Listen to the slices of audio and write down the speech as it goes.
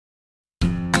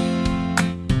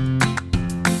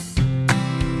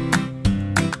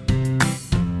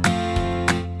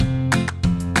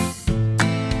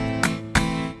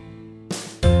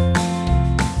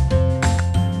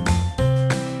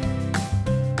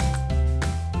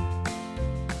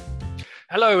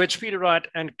Hello, it's Peter Wright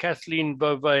and Kathleen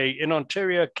Beauvais in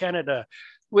Ontario, Canada,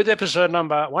 with episode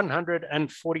number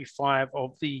 145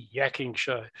 of The Yakking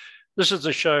Show. This is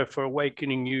the show for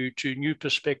awakening you to new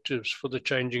perspectives for the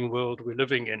changing world we're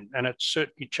living in, and it's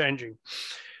certainly changing.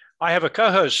 I have a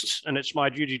co-host, and it's my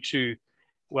duty to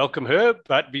welcome her.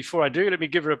 But before I do, let me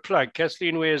give her a plug.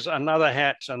 Kathleen wears another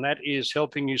hat, and that is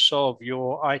helping you solve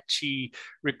your IT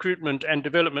recruitment and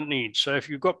development needs. So if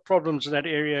you've got problems in that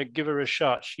area, give her a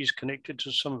shot. She's connected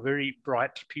to some very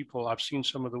bright people. I've seen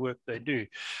some of the work they do.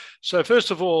 So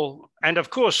first of all, and of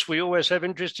course, we always have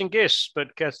interesting guests,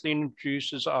 but Kathleen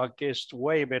introduces our guest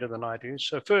way better than I do.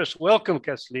 So first, welcome,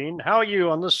 Kathleen. How are you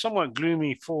on this somewhat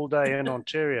gloomy fall day in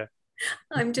Ontario?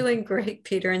 I'm doing great,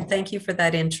 Peter, and thank you for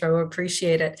that intro.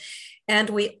 Appreciate it.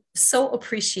 And we so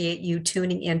appreciate you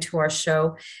tuning into our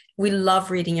show. We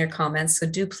love reading your comments, so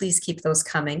do please keep those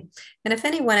coming. And if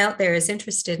anyone out there is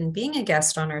interested in being a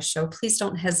guest on our show, please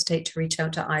don't hesitate to reach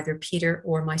out to either Peter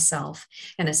or myself.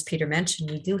 And as Peter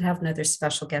mentioned, we do have another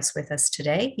special guest with us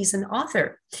today. He's an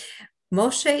author,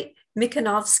 Moshe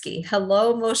Mikanovsky.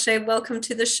 Hello, Moshe. Welcome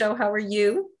to the show. How are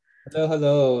you?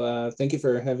 Hello. Thank you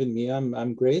for having me.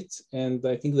 I'm great, and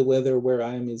I think the weather where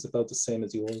I am is about the same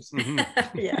as yours.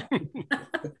 Yeah. Well,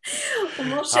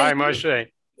 Moshe, Hi, Moshe.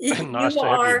 you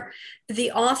are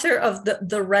the author of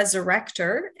the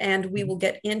Resurrector, and we will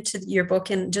get into your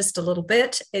book in just a little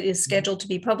bit. It is scheduled to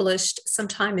be published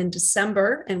sometime in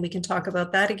December, and we can talk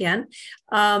about that again.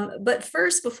 But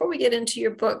first, before we get into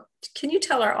your book, can you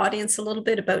tell our audience a little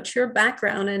bit about your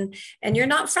background? And you're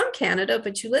not from Canada,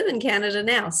 but you live in Canada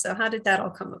now. So how did that all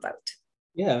come about?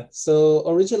 Yeah, so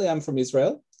originally I'm from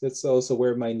Israel. That's also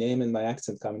where my name and my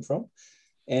accent coming from.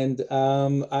 And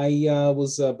I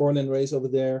was born and raised over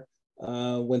there,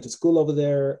 went to school over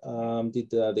there, did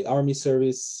the army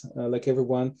service like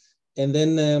everyone. And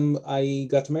then I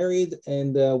got married,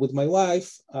 and with my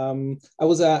wife, I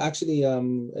was actually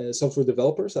a software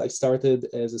developer. So I started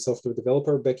as a software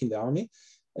developer back in the army.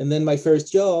 And then my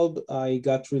first job, I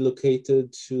got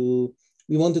relocated to,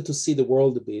 we wanted to see the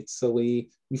world a bit. So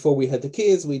before we had the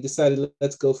kids, we decided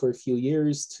let's go for a few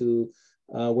years to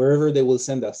wherever they will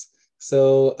send us.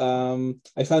 So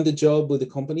I found a job with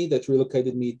a company that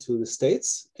relocated me to the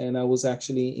States, and I was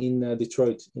actually in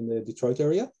Detroit, in the Detroit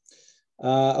area.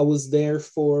 I was there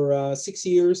for 6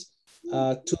 years.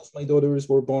 Two of my daughters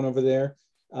were born over there.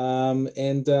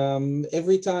 And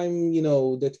every time,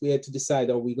 that we had to decide,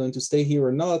 are we going to stay here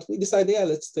or not? We decided, yeah,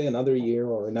 let's stay another year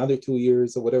or another 2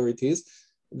 years or whatever it is.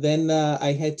 Then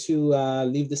I had to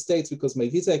leave the States because my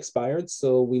visa expired.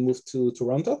 So we moved to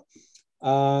Toronto.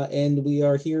 And we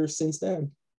are here since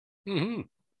then. Mm-hmm.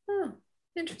 Oh,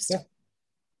 interesting. Yeah.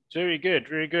 Very good,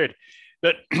 very good.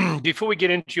 But before we get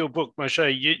into your book,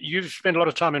 Moshe, you've spent a lot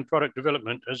of time in product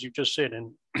development, as you've just said,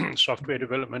 in software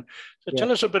development. So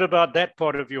tell us a bit about that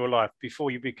part of your life before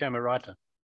you became a writer.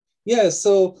 Yeah,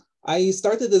 so I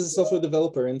started as a software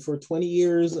developer, and for 20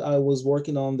 years, I was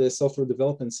working on the software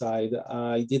development side.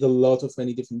 I did a lot of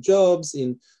many different jobs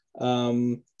in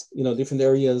different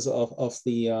areas of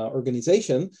the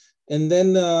organization. And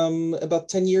then about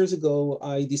 10 years ago,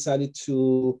 I decided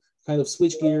to kind of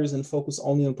switch gears and focus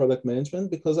only on product management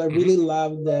because I really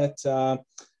love that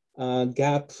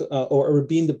gap or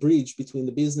being the bridge between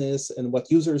the business and what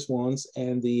users want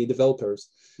and the developers.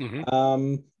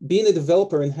 Being a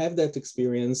developer and have that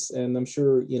experience, and I'm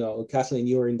sure, Kathleen,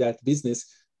 you're in that business,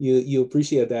 you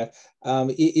appreciate that.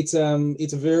 It's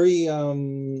a very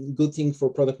good thing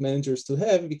for product managers to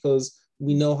have because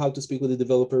we know how to speak with the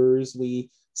developers.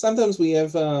 Sometimes we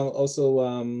have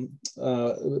also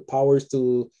powers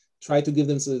to try to give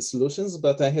them solutions,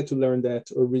 but I had to learn that,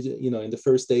 in the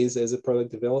first days as a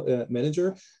product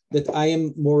manager, that I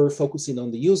am more focusing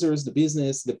on the users, the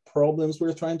business, the problems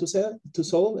we're trying to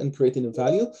solve and creating a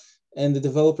value, and the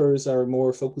developers are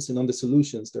more focusing on the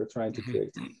solutions they're trying to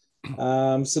create.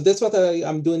 So that's what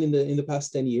I'm doing in the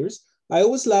past 10 years. I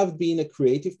always loved being a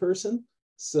creative person.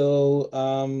 So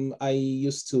I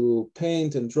used to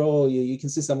paint and draw. You can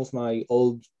see some of my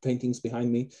old paintings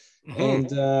behind me. And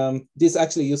this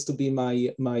actually used to be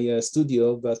my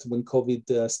studio, but when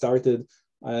COVID started,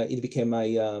 it became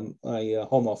my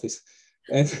home office.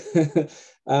 And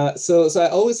so I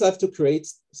always loved to create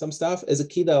some stuff. As a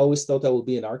kid, I always thought I would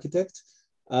be an architect.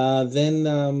 Then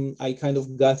I kind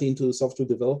of got into software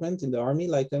development in the army,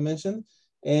 like I mentioned.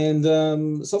 And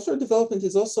software development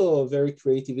is also very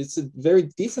creative. It's a very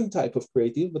different type of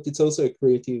creative, but it's also a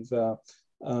creative,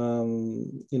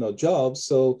 job.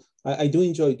 So I do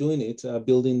enjoy doing it,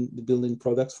 building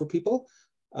products for people.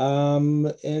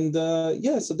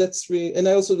 So that's really, and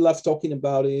I also love talking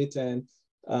about it. And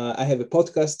I have a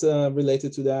podcast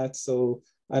related to that. So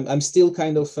I'm still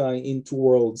kind of in two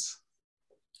worlds.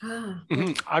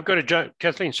 I've got to jump,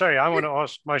 Kathleen. Sorry, I want to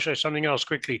ask Moshe something else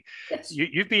quickly. Yes.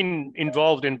 You've been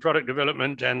involved in product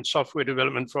development and software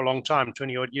development for a long time,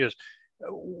 20 odd years.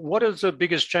 What are the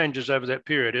biggest changes over that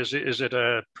period? Is it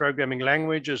a programming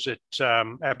language? Is it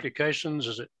applications?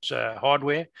 Is it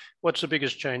hardware? What's the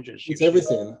biggest changes? It's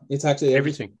everything. It's actually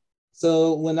everything.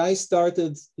 So when I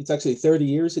started, it's actually 30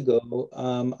 years ago,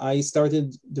 I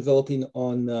started developing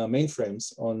on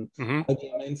mainframes, on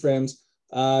IBM mainframes.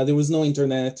 There was no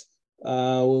internet.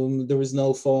 There was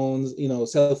no phones,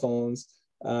 cell phones.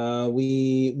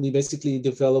 We basically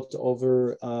developed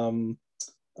over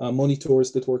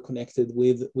monitors that were connected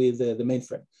with the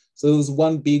mainframe. So it was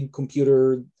one big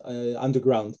computer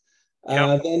underground.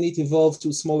 Then it evolved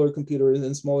to smaller computers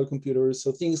and smaller computers.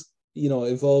 So things,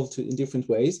 evolved in different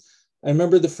ways. I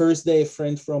remember the first day a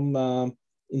friend from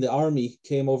in the army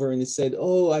came over and he said,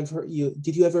 "Oh, I've heard you.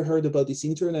 Did you ever heard about this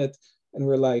internet?" And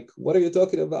we're like, "What are you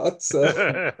talking about?" So,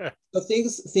 so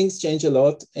things change a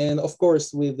lot. And of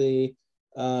course, with the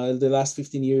last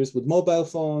 15 years with mobile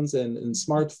phones and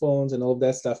smartphones and all of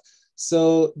that stuff.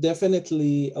 So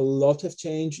definitely a lot have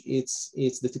changed. It's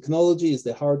the technology, it's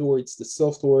the hardware, it's the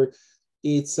software,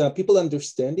 it's people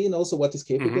understanding also what is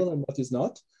capable and what is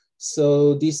not.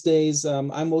 So these days,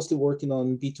 I'm mostly working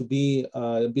on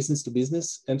B2B, business to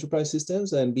business enterprise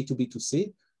systems and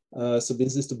B2B2C, so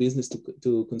business to business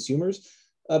to consumers.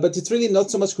 But it's really not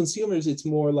so much consumers, it's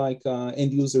more like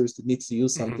end users that needs to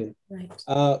use something. Right.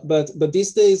 But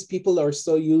these days, people are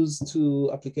so used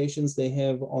to applications they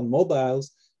have on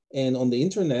mobiles and on the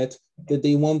internet that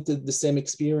they wanted the same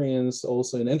experience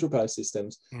also in enterprise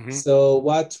systems. So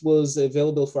what was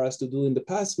available for us to do in the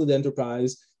past with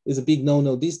enterprise is a big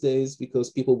no-no these days because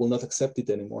people will not accept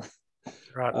it anymore.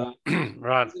 Right,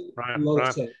 right. A lot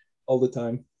of change all the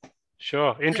time.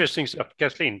 Sure. Interesting stuff.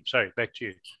 Kathleen, sorry, back to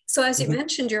you. So as you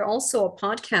mentioned, you're also a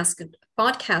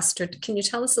podcaster. Can you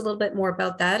tell us a little bit more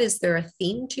about that? Is there a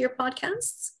theme to your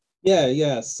podcasts?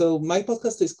 Yeah. So my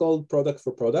podcast is called Product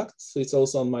for Product. So it's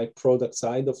also on my product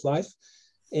side of life.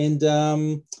 And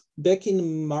back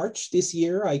in March this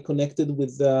year, I connected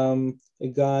with a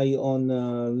guy on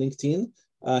LinkedIn.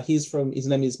 His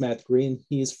name is Matt Green.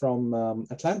 He's from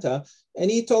Atlanta.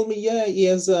 And he told me,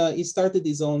 he started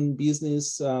his own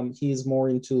business. He's more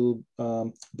into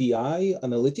BI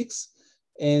analytics.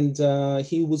 And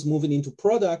he was moving into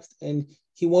product and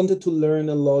he wanted to learn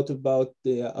a lot about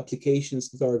the applications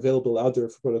that are available out there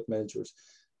for product managers.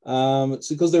 So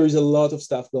because there is a lot of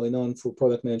stuff going on for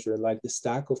product manager, like the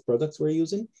stack of products we're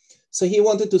using. So he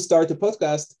wanted to start a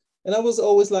podcast. And I was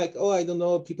always like, oh, I don't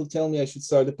know. People tell me I should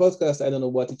start a podcast. I don't know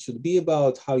what it should be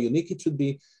about, how unique it should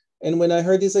be. And when I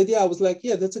heard this idea, I was like,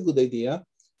 yeah, that's a good idea.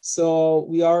 So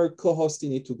we are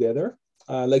co-hosting it together,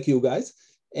 like you guys.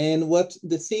 And what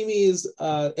the theme is,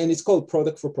 and it's called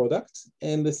Product for Product.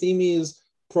 And the theme is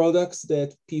products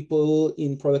that people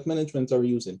in product management are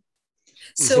using.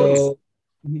 So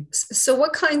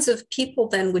what kinds of people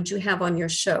then would you have on your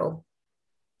show?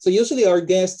 So usually our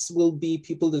guests will be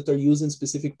people that are using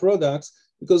specific products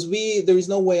because there is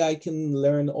no way I can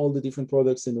learn all the different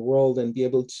products in the world and be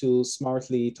able to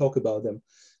smartly talk about them.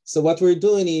 So what we're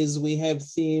doing is we have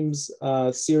themes,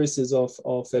 series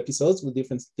of episodes with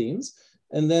different themes.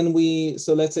 And then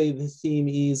so let's say the theme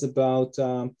is about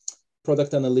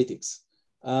product analytics.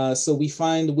 So we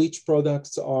find which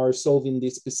products are solving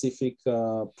this specific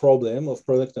problem of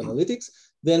product analytics.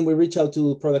 Then we reach out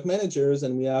to product managers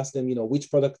and we ask them, which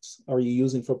products are you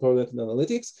using for product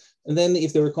analytics? And then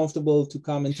if they're comfortable to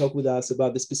come and talk with us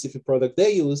about the specific product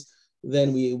they use,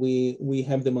 then we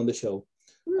have them on the show.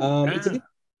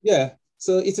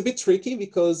 So it's a bit tricky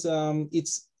because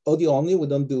it's audio only. We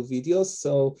don't do videos.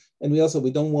 So, and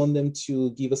we don't want them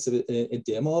to give us a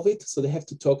demo of it. So they have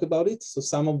to talk about it. So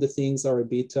some of the things are a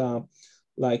bit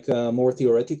more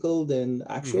theoretical than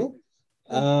actual.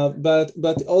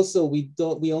 But also we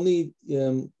only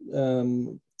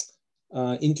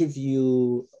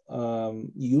interview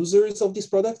users of these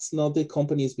products, not the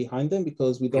companies behind them,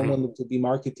 because we don't want them to be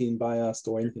marketing biased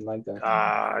or anything like that.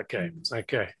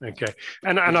 Okay.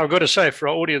 And I've got to say, for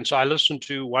our audience, I listened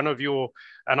to one of your,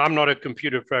 and I'm not a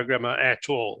computer programmer at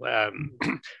all.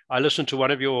 I listened to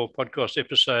one of your podcast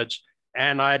episodes,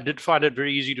 and I did find it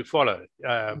very easy to follow.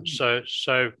 So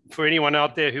for anyone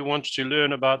out there who wants to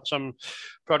learn about some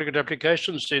product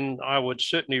applications, then I would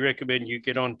certainly recommend you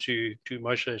get on to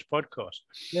Moshe's podcast.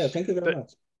 Yeah, thank you very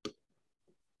much.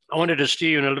 I wanted to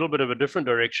steer you in a little bit of a different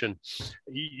direction.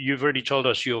 You've already told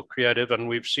us you're creative, and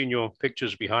we've seen your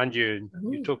pictures behind you,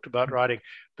 and you talked about writing.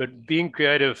 But being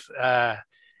creative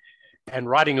and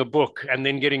writing a book and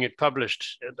then getting it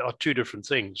published are two different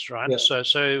things, right? Yeah.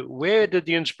 So where did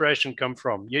the inspiration come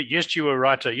from? Yes, you were a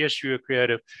writer. Yes, you were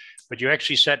creative, but you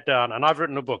actually sat down, and I've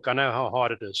written a book. I know how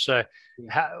hard it is. So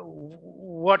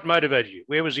what motivated you?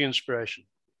 Where was the inspiration?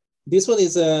 This one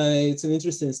is it's an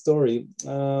interesting story.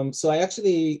 So I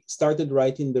actually started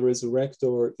writing The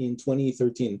Resurrector in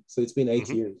 2013. So it's been 8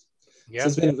 years. Yeah. So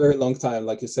it's been a very long time.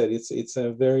 Like you said, it's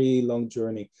a very long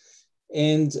journey.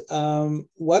 And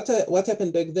what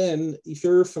happened back then, if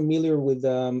you're familiar with,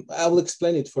 I will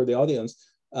explain it for the audience,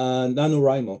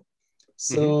 NaNoWriMo.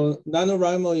 So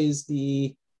NaNoWriMo is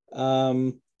the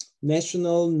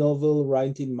National Novel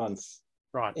Writing Month.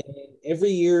 Right. And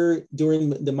every year during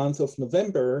the month of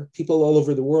November, people all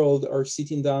over the world are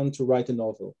sitting down to write a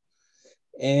novel.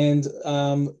 And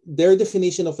their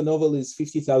definition of a novel is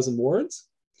 50,000 words.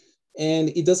 And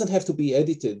it doesn't have to be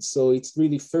edited. So it's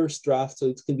really first draft, so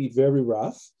it can be very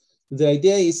rough. The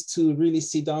idea is to really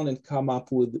sit down and come up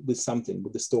with something,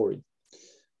 with the story.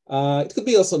 It could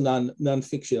be also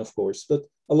non-fiction, of course, but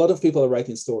a lot of people are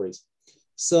writing stories.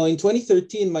 So in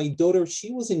 2013, my daughter,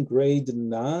 she was in grade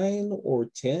 9 or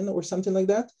 10 or something like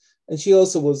that. And she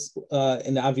also was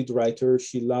an avid writer.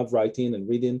 She loved writing and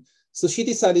reading. So she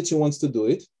decided she wants to do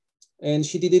it. And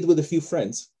she did it with a few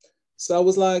friends. So I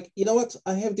was like, you know what?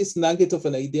 I have this nugget of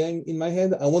an idea in my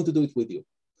head. I want to do it with you.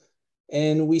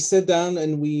 And we sat down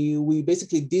and we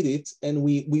basically did it, and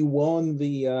we won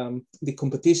the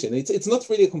competition. It's not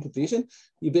really a competition.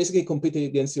 You basically compete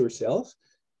against yourself.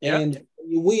 Yeah. And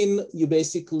you win, you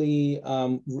basically,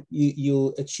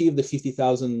 you achieve the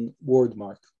 50,000 word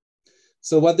mark.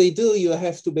 So what they do, you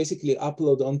have to basically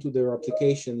upload onto their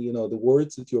application, the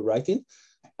words that you're writing.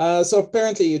 So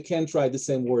apparently you can't write the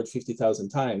same word 50,000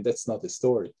 times. That's not a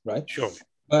story, right? Sure.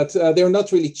 But they're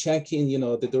not really checking,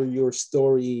 that your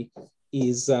story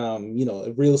is,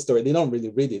 a real story. They don't really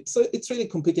read it. So it's really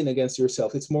competing against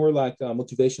yourself. It's more like a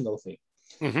motivational thing.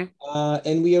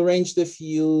 And we arranged a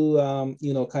few,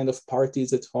 kind of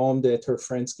parties at home that her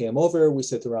friends came over. We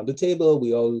sat around the table.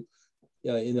 We all,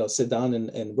 sat down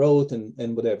and wrote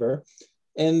and whatever.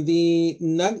 And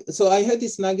so I had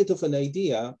this nugget of an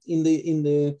idea in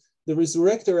the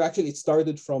Resurrector. Actually, it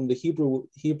started from the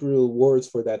Hebrew words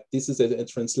for that. This is a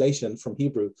translation from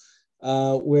Hebrew,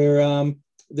 where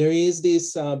there is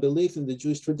this belief in the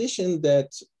Jewish tradition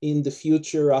that in the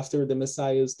future, after the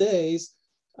Messiah's days,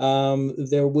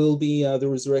 there will be the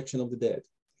resurrection of the dead.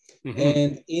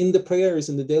 And in the prayers,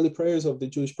 in the daily prayers of the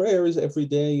Jewish prayers, every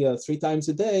day, 3 times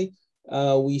a day,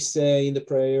 we say in the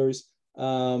prayers,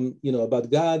 about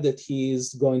God, that he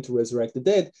is going to resurrect the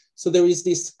dead. So there is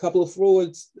this couple of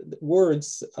words,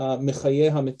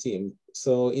 Mechayeh HaMetim.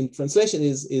 So in translation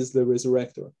is the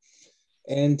resurrector.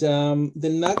 And the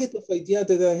nugget of idea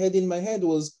that I had in my head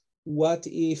was, what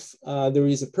if there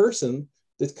is a person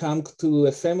that comes to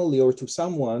a family or to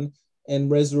someone and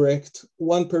resurrect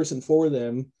one person for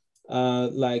them,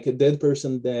 like a dead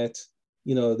person that,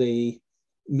 they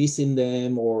missing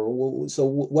them, or so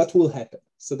what will happen?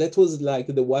 So that was like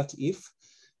the what if.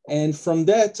 And from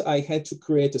that, I had to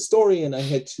create a story and I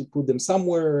had to put them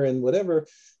somewhere and whatever.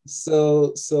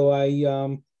 So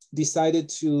I decided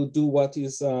to do what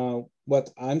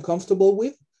I'm comfortable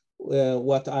with,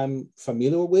 what I'm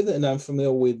familiar with, and I'm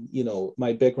familiar with,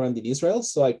 my background in Israel.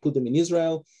 So I put them in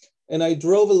Israel, and I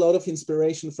drove a lot of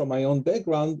inspiration from my own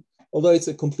background, although it's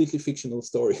a completely fictional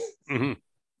story.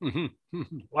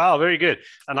 Wow, very good.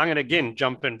 And I'm going to again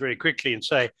jump in very quickly and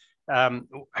say,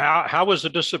 how was the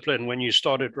discipline when you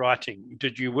started writing?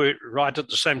 Did you write at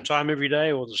the same time every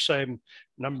day, or the same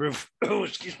number of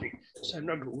same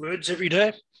number of words every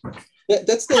day?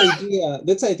 That's the idea.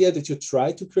 That's the idea, that you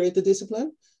try to create a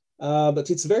discipline, but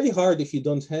it's very hard if you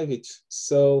don't have it.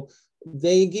 So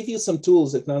they give you some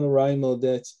tools at NaNoWriMo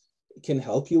that can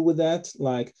help you with that,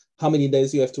 like how many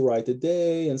days you have to write a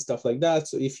day and stuff like that.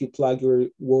 So if you plug your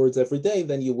words every day,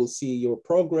 then you will see your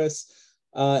progress.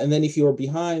 And then if you're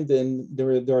behind, then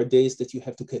there are days that you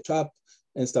have to catch up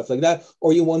and stuff like that.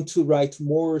 Or you want to write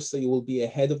more, so you will be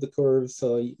ahead of the curve,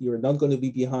 so you're not going to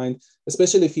be behind,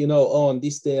 especially if on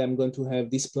this day I'm going to have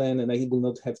this plan and I will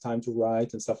not have time to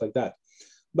write and stuff like that.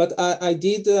 But I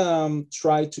did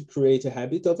try to create a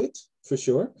habit of it, for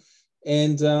sure.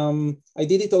 And I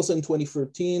did it also in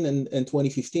 2014 and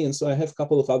 2015. So I have a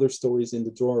couple of other stories in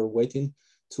the drawer waiting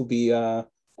to be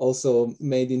also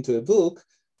made into a book.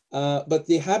 But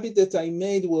the habit that I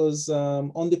made was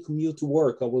on the commute to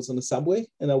work. I was on the subway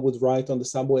and I would write on the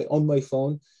subway on my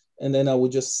phone. And then I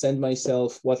would just send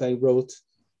myself what I wrote,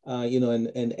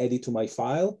 and add it to my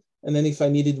file. And then if I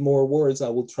needed more words, I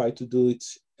would try to do it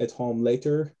at home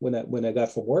later when I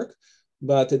got from work.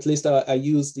 but at least I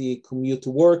use the commute to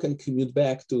work and commute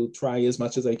back to try as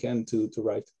much as I can to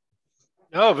write.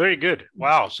 Oh, very good.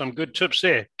 Wow, some good tips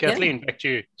there. Kathleen, back to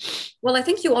you. Well, I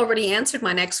think you already answered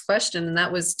my next question, and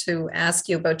that was to ask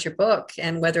you about your book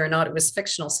and whether or not it was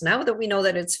fictional. So now that we know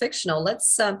that it's fictional,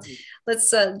 let's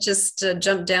just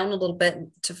jump down a little bit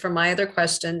from my other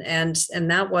question, and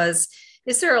that was,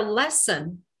 is there a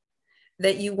lesson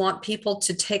that you want people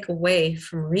to take away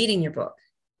from reading your book?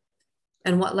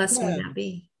 And what lesson would that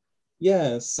be?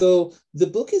 Yeah, so the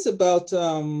book is about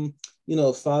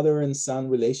father and son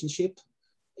relationship,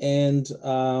 and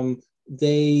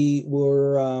they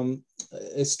were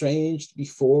estranged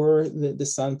before the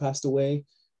son passed away,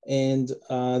 and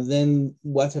then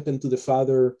what happened to the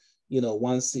father,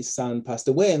 once his son passed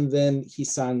away, and then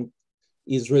his son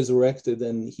is resurrected,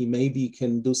 and he maybe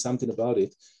can do something about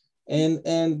it,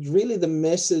 and really the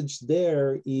message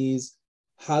there is,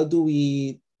 how do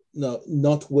we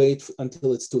not wait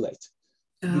until it's too late?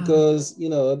 Because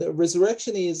the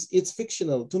resurrection it's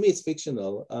fictional. To me, it's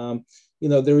fictional.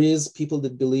 There is people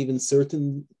that believe in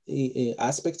certain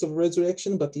aspects of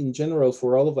resurrection, but in general,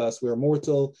 for all of us, we're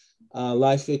mortal.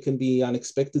 Life can be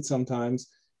unexpected sometimes,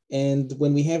 and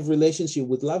when we have relationship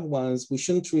with loved ones, we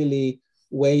shouldn't really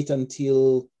wait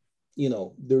until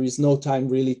there is no time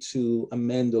really to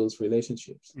amend those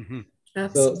relationships. Mm-hmm.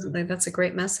 Absolutely, that's a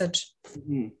great message.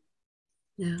 Mm-hmm.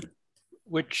 Yeah.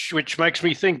 Which makes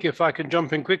me think, if I can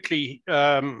jump in quickly,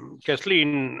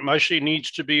 Kathleen, Moshe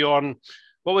needs to be on,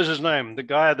 what was his name? The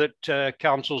guy that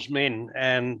counsels men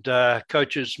and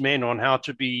coaches men on how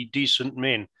to be decent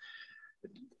men.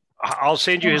 I'll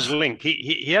send you his link.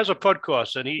 He has a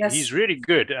podcast, and he's really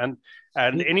good. And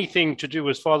anything to do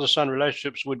with father-son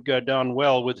relationships would go down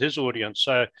well with his audience.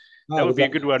 So that would be a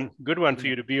good one for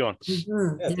you to be on.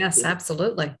 Mm-hmm. Yes,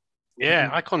 absolutely. Yeah,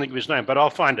 I can't think of his name, but I'll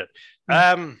find it.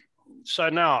 So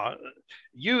now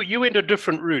you went a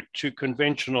different route to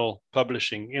conventional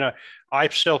publishing.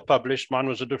 I've self-published. Mine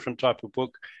was a different type of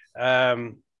book.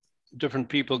 Different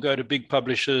people go to big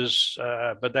publishers,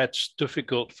 but that's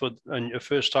difficult for a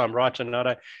first-time writer.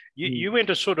 Now, you went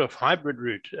a sort of hybrid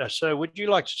route. So would you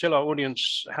like to tell our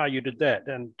audience how you did that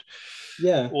and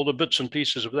all the bits and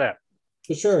pieces of that?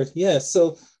 For sure, yeah.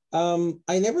 So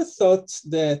I never thought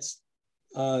that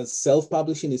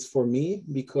self-publishing is for me,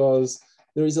 because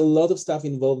there is a lot of stuff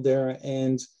involved there,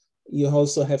 and you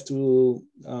also have to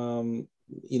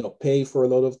pay for a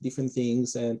lot of different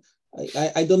things, and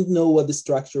I don't know what the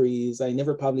structure is. I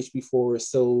never published before,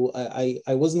 so I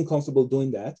wasn't comfortable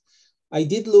doing that. I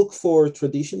did look for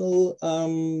traditional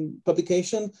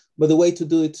publication, but the way to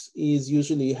do it is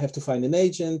usually you have to find an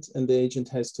agent, and the agent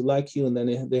has to like you, and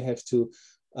then they have to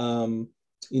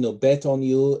bet on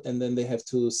you, and then they have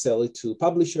to sell it to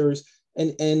publishers.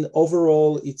 And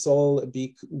overall, it's all a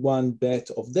big one bet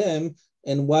of them.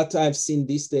 And what I've seen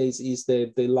these days is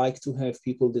that they like to have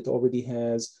people that already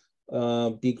has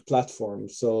big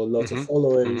platforms. So lots of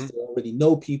followers, they already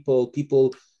know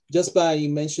people just by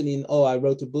mentioning, oh, I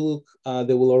wrote a book,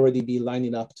 they will already be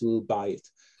lining up to buy it.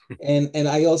 And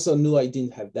I also knew I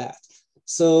didn't have that.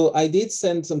 So I did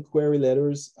send some query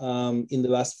letters in the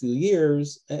last few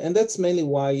years. And that's mainly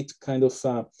why it kind of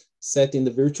sat in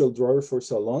the virtual drawer for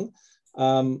so long.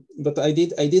 But I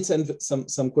did send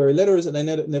some query letters, and I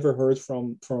never heard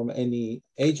from any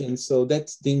agents, so that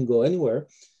didn't go anywhere.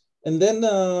 And then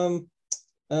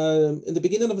in the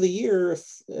beginning of the year,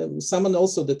 someone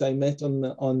also that I met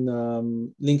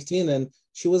on LinkedIn, and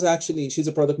she's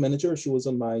a product manager. She was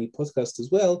on my podcast as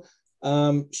well.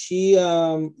 She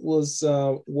was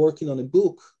working on a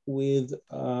book with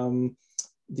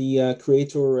the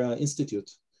Creator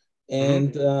Institute.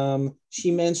 And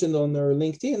she mentioned on her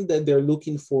LinkedIn that they're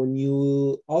looking for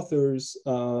new authors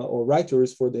or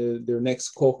writers for their next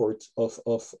cohort of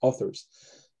authors.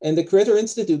 And the Creator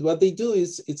Institute, what they do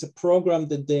is it's a program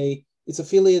that it's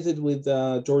affiliated with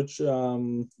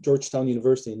Georgetown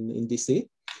University in DC.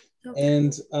 Okay.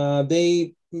 And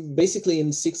they basically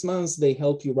in 6 months, they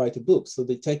help you write a book. So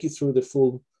they take you through the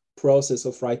full process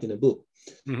of writing a book.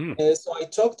 So I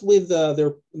talked with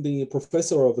the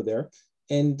professor over there.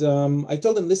 And I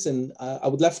told them, listen, I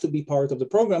would love to be part of the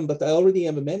program, but I already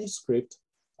have a manuscript.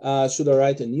 Should I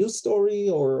write a new story,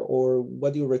 or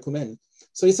what do you recommend?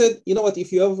 So he said, you know what,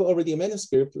 if you have already a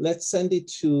manuscript, let's send it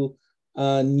to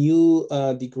New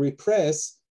Degree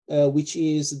Press, which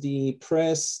is the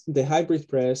hybrid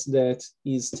press that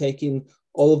is taking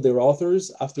all of their authors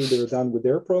after they're done with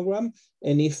their program.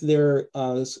 And if their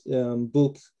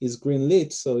book is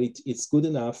greenlit, so it's good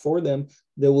enough for them,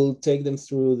 they will take them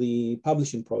through the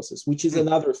publishing process, which is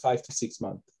another 5 to 6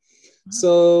 months.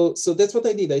 So that's what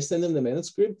I did. I sent them the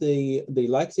manuscript. They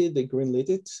liked it. They greenlit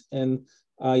it, and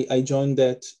I joined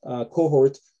that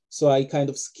cohort. So I kind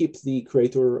of skipped the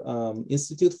Creator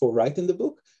Institute for writing the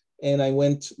book, and I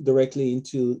went directly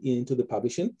into the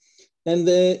publishing. And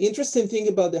the interesting thing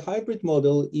about the hybrid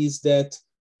model is that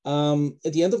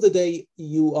at the end of the day,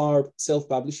 you are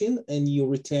self-publishing and you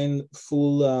retain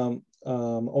full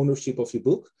ownership of your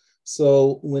book.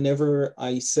 So whenever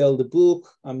I sell the book,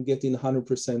 I'm getting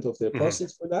 100% of the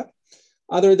proceeds for that.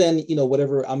 Other than,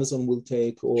 whatever Amazon will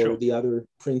take or the other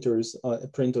printers,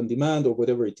 print on demand or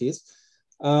whatever it is.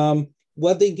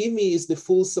 What they give me is the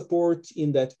full support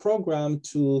in that program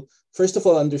to, first of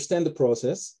all, understand the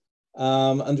process,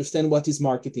 understand what is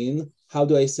marketing, how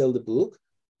do I sell the book,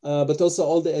 but also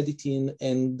all the editing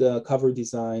and cover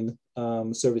design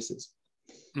services.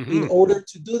 In order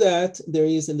to do that, there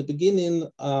is in the beginning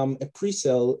a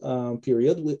pre-sale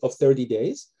period of 30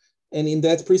 days. And in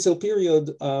that pre-sale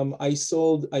period, I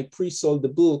pre-sold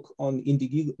the book on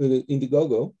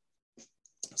Indiegogo.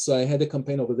 So I had a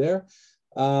campaign over there.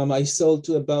 I sold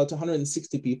to about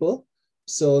 160 people.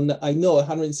 So I know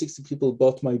 160 people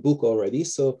bought my book already.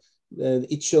 So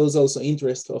it shows also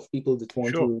interest of people that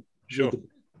want to read the book.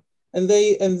 And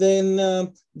then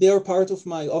they are part of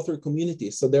my author community.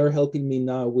 So they're helping me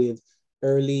now with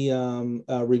early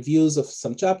reviews of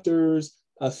some chapters,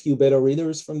 a few beta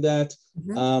readers from that.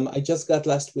 I just got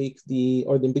last week, the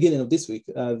beginning of this week,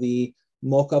 the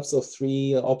mock-ups of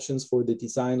 3 options for the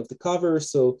design of the cover.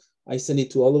 So I send it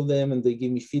to all of them and they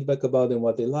give me feedback about them,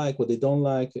 what they like, what they don't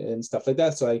like, and stuff like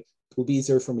that. So it will be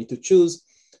easier for me to choose.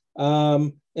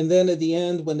 And then at the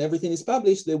end, when everything is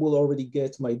published, they will already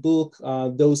get my book.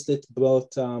 Those that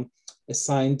bought a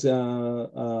signed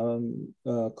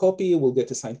copy will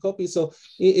get a signed copy. So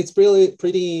it's really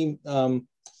pretty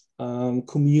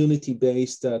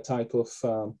community-based type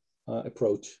of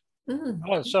approach.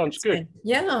 Oh, sounds good.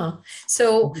 Yeah.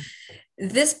 So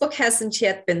this book hasn't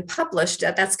yet been published.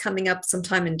 That's coming up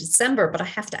sometime in December. But I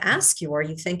have to ask you, are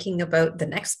you thinking about the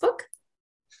next book?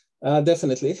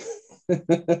 Definitely.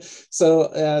 So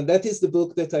that is the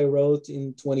book that I wrote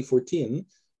in 2014.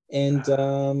 And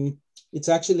it's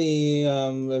actually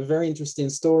a very interesting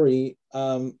story.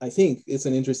 I think it's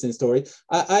an interesting story.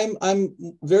 I'm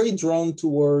very drawn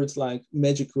towards like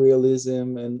magic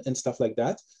realism and stuff like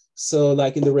that. So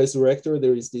like in The Resurrector,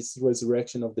 there is this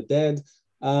resurrection of the dead.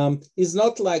 He's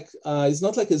not like a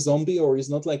zombie, or he's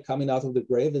not like coming out of the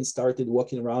grave and started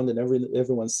walking around and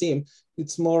everyone see him.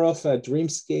 It's more of a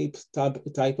dreamscape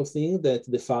type of thing that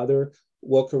the father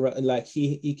walk around, like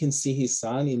he can see his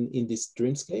son in this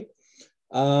dreamscape,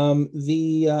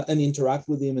 and interact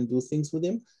with him and do things with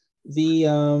him. The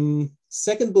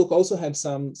second book also had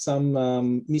some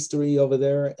mystery over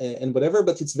there and whatever,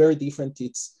 but it's very different.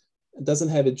 It doesn't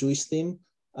have a Jewish theme.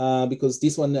 Because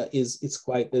this one it's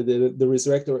quite the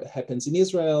Resurrector happens in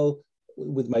Israel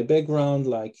with my background,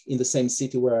 like in the same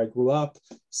city where I grew up.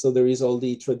 So there is all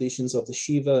the traditions of the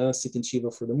Shiva, sitting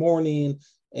Shiva for the morning,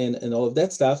 and all of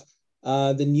that stuff.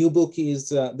 The new book is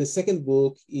the second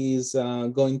book is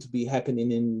going to be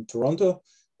happening in Toronto,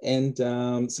 and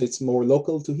so it's more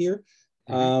local to here.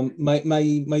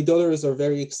 My daughters are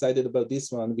very excited about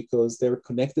this one because they're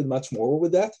connected much more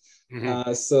with that.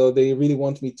 So they really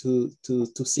want me to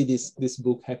see this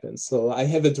book happen. So I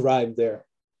have a drive there.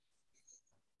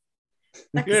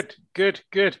 Good.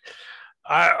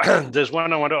 There's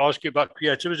one I want to ask you about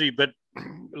creativity, but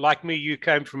like me, you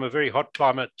came from a very hot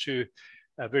climate to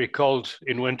a very cold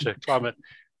in winter climate.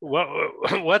 What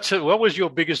was your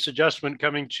biggest adjustment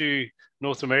coming to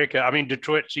North America? I mean,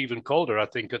 Detroit's even colder, I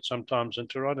think, at sometimes in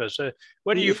Toronto. So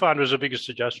what do you find was the biggest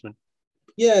adjustment?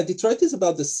 Yeah, Detroit is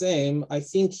about the same. I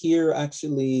think here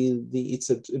actually it's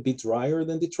a bit drier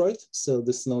than Detroit. So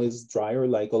the snow is drier,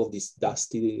 like all of this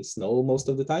dusty snow most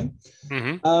of the time.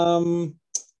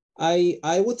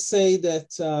 I would say that,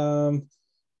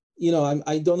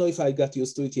 I don't know if I got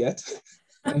used to it yet.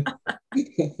 And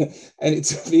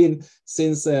it's been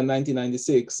since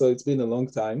 1996, so it's been a long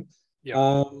time.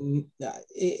 It's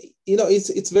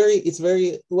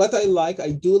very what I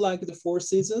do like the 4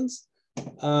 seasons,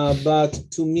 but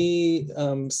to me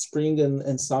spring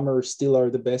and summer still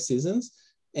are the best seasons,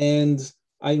 and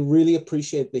I really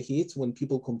appreciate the heat when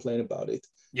people complain about it.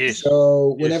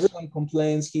 So when everyone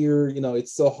complains here,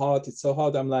 it's so hot,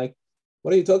 I'm like,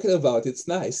 what are you talking about? It's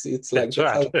nice. It's like that's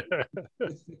right.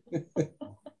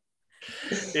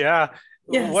 Yeah.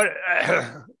 Yes. What?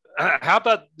 How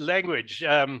about language?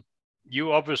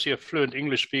 You obviously a fluent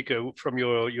English speaker from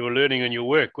your learning and your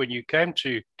work when you came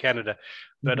to Canada,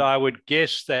 but I would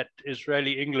guess that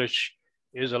Israeli English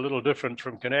is a little different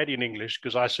from Canadian English,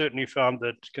 because I certainly found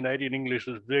that Canadian English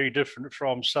was very different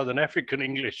from Southern African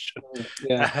English.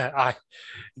 Yeah.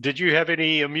 Did you have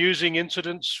any amusing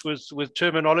incidents with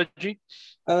terminology?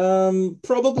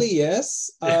 Probably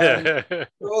yes.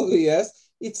 Probably yes.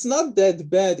 It's not that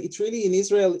bad. It's really in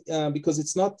Israel because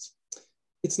it's not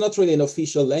really an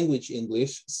official language,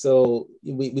 English. So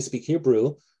we speak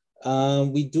Hebrew.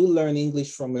 We do learn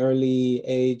English from early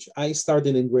age. I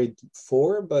started in grade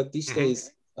 4, but these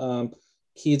days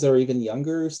kids are even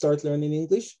younger, start learning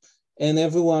English. And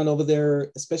everyone over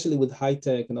there, especially with high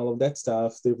tech and all of that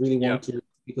stuff, they really want to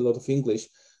speak a lot of English.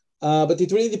 But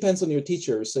it really depends on your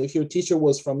teacher. So if your teacher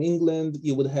was from England,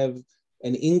 you would have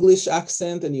an English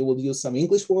accent and you would use some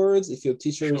English words. If your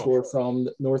teachers were from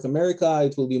North America,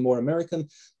 it will be more American.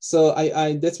 So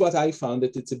I that's what I found,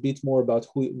 that it's a bit more about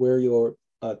where your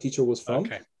teacher was from.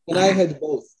 Okay. And I had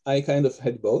both. I kind of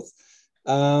had both.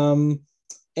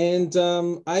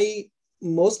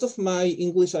 Most of my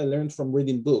English I learned from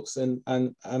reading books, and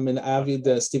I'm an avid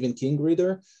Stephen King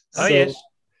reader.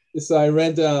 So I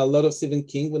read a lot of Stephen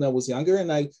King when I was younger,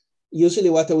 and I usually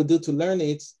what I would do to learn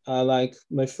it, like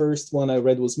my first one I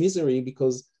read was Misery,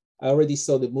 because I already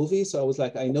saw the movie. So I was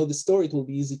like, I know the story, it will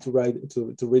be easy to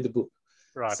read the book.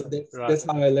 Right. So that's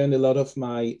how I learned a lot of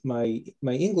my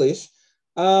English.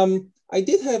 I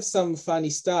did have some funny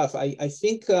stuff. I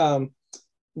think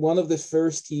one of the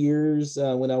first years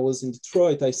when I was in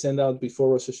Detroit, I sent out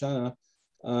before Rosh Hashanah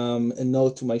a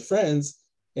note to my friends,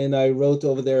 and I wrote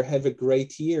over there, "Have a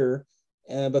great year,"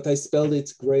 but I spelled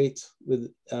it great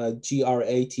with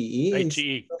Grate.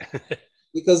 ATE.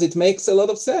 Because it makes a lot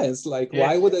of sense. Like,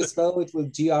 why would I spell it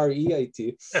with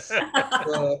Great?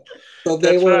 So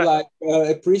they were like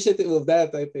appreciative of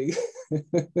that, I think.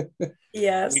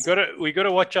 Yes. We got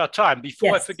to watch our time.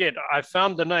 Before I forget, I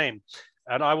found the name,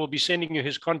 and I will be sending you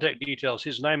his contact details.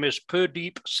 His name is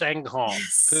Purdeep Sangha.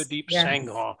 Purdeep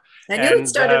Sangha. I knew it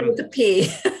started with a P.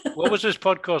 What was his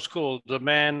podcast called? The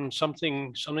Man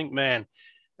something Man.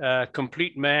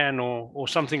 Complete Man or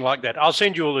something like that. I'll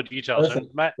send you all the details. Perfect.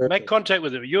 And make contact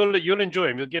with him. You'll enjoy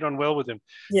him. You'll get on well with him.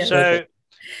 Yes.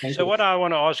 So what I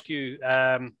want to ask you,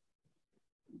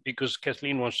 because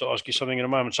Kathleen wants to ask you something in a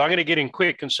moment, so I'm going to get in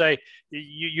quick and say,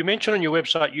 you mentioned on your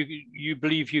website you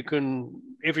believe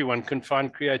everyone can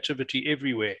find creativity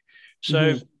everywhere.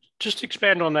 So just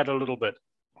expand on that a little bit.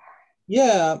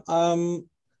 Yeah.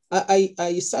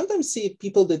 I sometimes see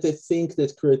people that they think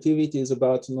that creativity is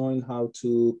about knowing how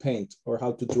to paint or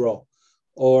how to draw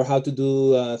or how to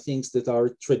do things that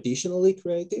are traditionally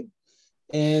creative.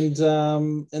 And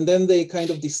then they kind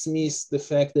of dismiss the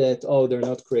fact that, oh, they're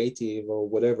not creative or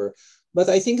whatever. But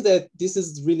I think that this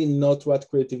is really not what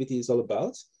creativity is all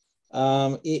about.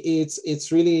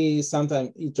 It's really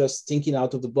sometimes just thinking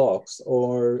out of the box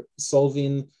or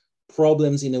solving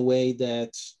problems in a way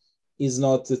that is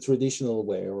not the traditional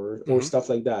way or stuff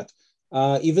like that.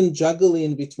 Even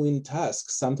juggling between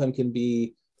tasks sometimes can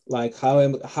be like,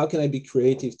 how can I be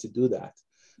creative to do that?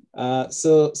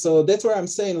 So that's where I'm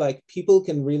saying, like, people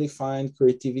can really find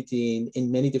creativity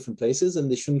in many different places, and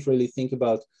they shouldn't really think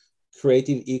about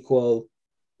creative equal,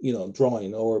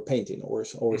 drawing or painting or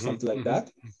something like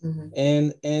that.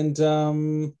 And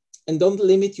don't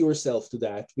limit yourself to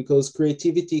that, because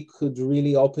creativity could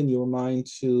really open your mind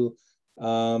to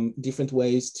different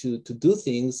ways to do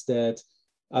things that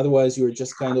otherwise you're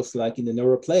just kind of like in a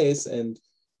narrow place, and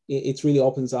it really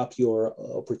opens up your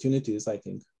opportunities, I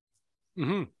think.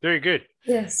 Very good.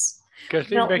 Yes.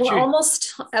 Kathleen, Now, we're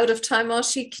almost out of time,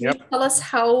 Moshe. Can you tell us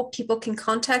how people can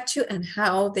contact you and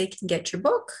how they can get your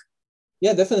book?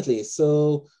 Yeah, definitely.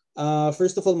 So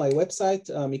first of all, my website,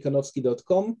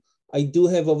 Mikanovsky.com. I do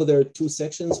have over there 2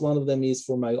 sections. One of them is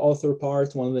for my author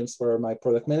part. One of them is for my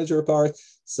product manager part.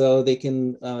 So they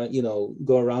can,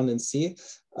 go around and see.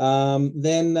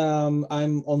 Then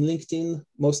I'm on LinkedIn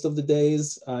most of the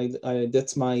days.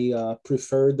 That's my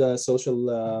preferred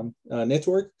social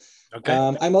network. Okay.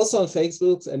 I'm also on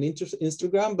Facebook and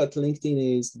Instagram, but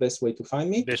LinkedIn is the best way to find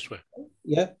me. Best way.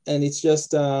 Yeah, and it's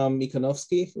just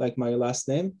Mikanovsky, like my last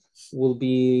name, will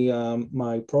be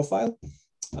my profile.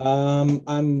 I'm,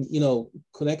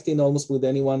 connecting almost with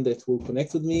anyone that will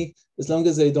connect with me, as long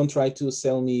as they don't try to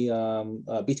sell me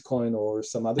Bitcoin or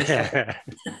some other stuff.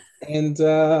 And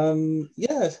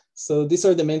so these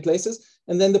are the main places.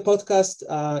 And then the podcast,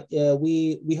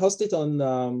 we host it on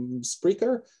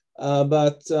Spreaker,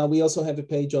 but we also have a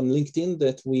page on LinkedIn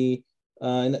that we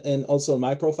and also on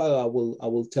my profile, I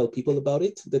will tell people about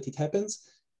it, that it happens,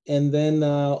 and then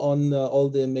on all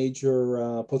the major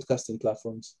podcasting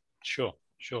platforms. Sure.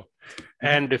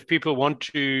 And if people want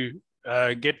to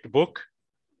get the book,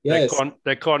 Yes.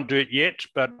 They can't do it yet,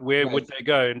 but where Right. would they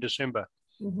go in December?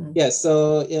 Mhm. Yeah,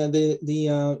 so yeah,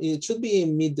 it should be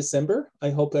mid-December. I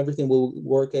hope everything will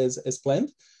work as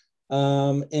planned.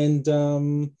 And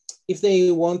if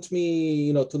they want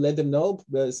me, to let them know,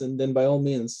 and then by all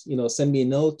means, send me a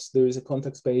note. There is a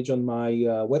contact page on my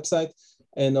website,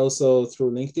 and also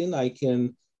through LinkedIn. I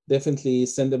can definitely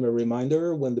send them a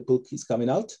reminder when the book is coming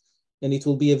out, and it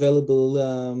will be available,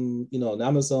 on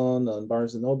Amazon, on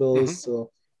Barnes and Nobles,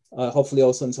 so hopefully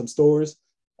also in some stores.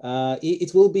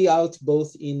 It will be out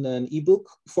both in an ebook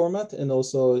format and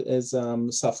also as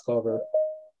soft cover.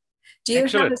 Do you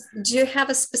Excellent. have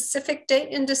a specific date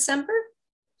in December?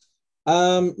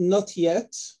 Not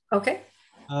yet. Okay.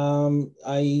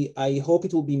 I hope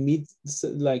it will be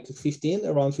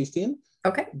around 15.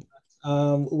 Okay.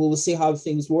 We will see how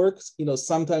things work.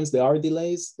 Sometimes there are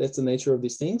delays. That's the nature of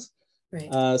these things.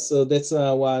 Right. So that's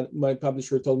what my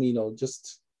publisher told me.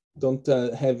 Just don't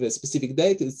have a specific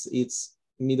date. It's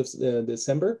mid of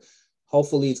December.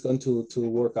 Hopefully, it's going to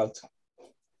work out.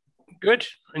 Good.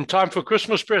 In time for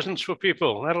Christmas presents for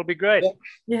people. That'll be great. Yeah.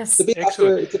 Yes.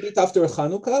 It's a bit after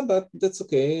Hanukkah, but that's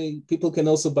okay. People can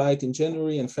also buy it in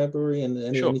January and February and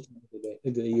any time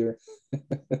of the year.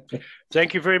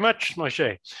 Thank you very much,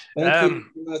 Moshe. Thank you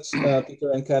very much,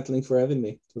 Peter and Kathleen, for having me.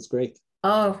 It was great.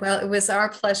 Oh, well, it was our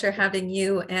pleasure having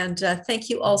you. And thank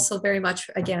you also very much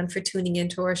again for tuning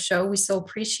into our show. We so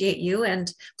appreciate you.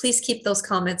 And please keep those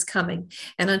comments coming.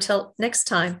 And until next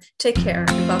time, take care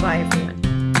and bye-bye, everyone.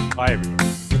 Bye,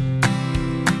 everyone.